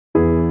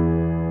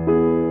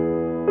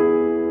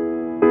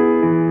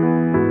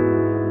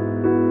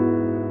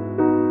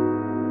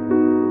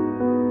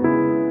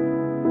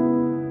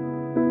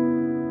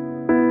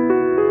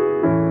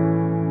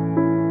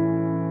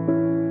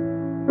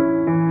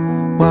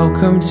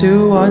Welcome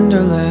to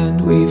Wonderland,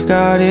 we've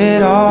got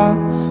it all.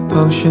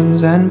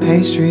 Potions and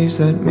pastries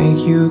that make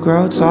you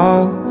grow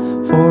tall.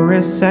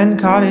 Forests and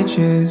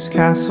cottages,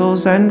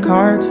 castles and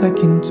carts that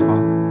can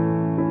talk.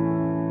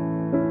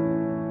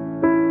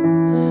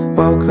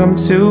 Welcome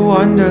to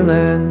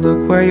Wonderland,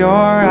 look where you're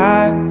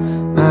at.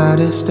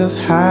 Maddest of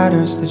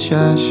hatters, the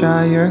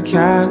Cheshire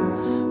Cat.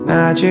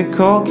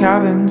 Magical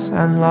cabins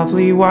and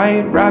lovely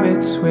white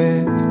rabbits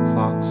with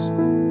clocks.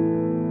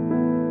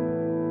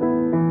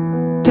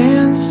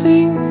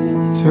 Dancing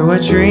through a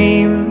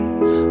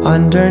dream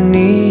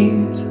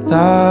underneath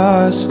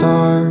the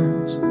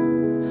stars.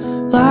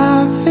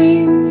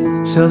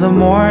 Laughing till the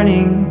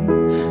morning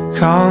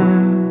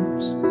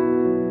comes.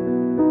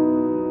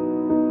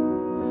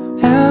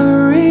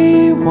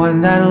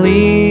 Everyone that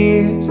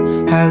leaves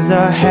has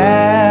a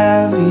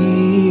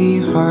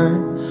heavy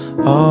heart.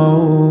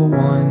 Oh,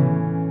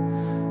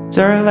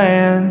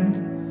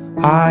 Wonderland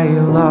I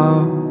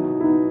love.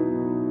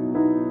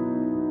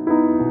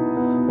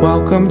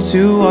 Welcome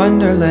to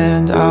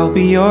Wonderland, I'll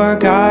be your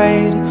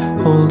guide,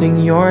 holding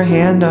your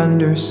hand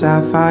under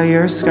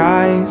sapphire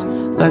skies.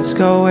 Let's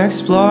go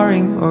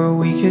exploring, or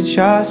we could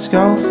just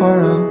go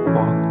for a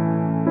walk.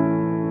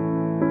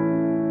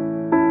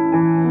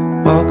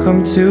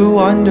 Welcome to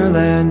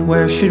Wonderland,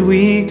 where should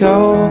we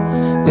go?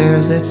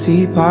 There's a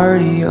tea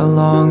party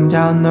along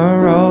down the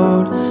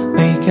road.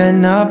 Make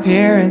an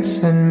appearance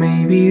and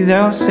maybe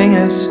they'll sing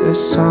us a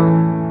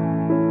song.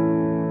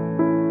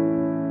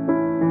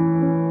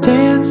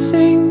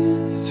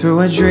 Dancing through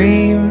a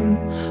dream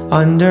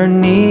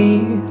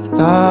underneath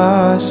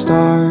the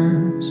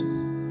stars.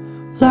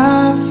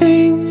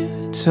 Laughing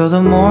till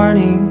the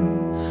morning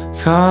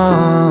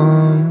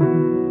comes.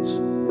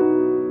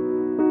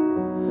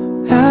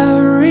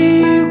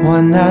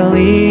 Everyone that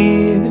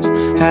leaves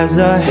has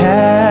a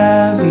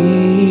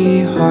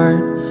heavy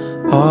heart.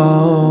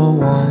 Oh,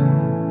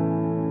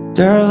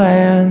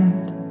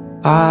 Wonderland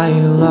I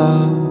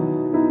love.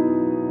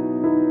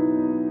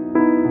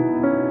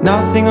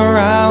 Nothing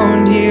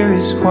around here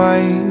is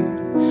quite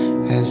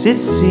as it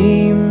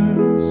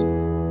seems.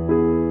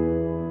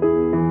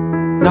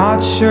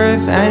 Not sure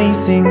if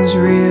anything's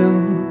real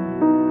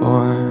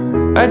or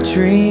a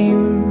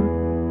dream.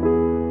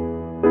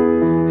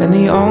 And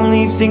the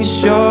only thing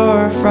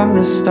sure from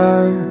the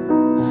start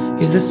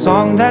is the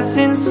song that's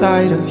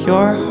inside of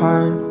your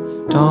heart.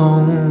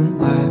 Don't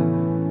let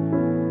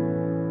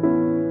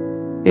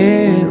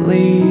it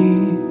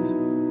leave.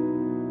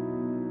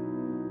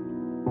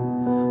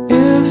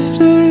 If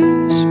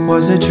this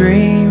was a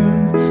dream,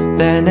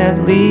 then at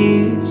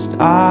least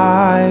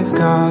I've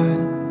got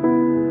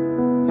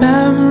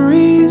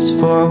memories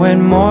for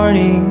when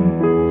morning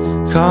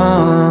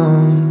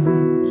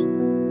comes.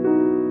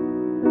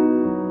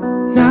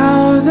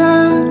 Now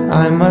that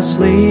I must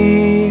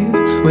leave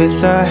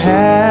with a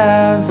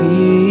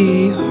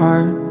heavy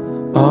heart.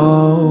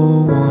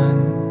 Oh,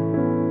 Wonderland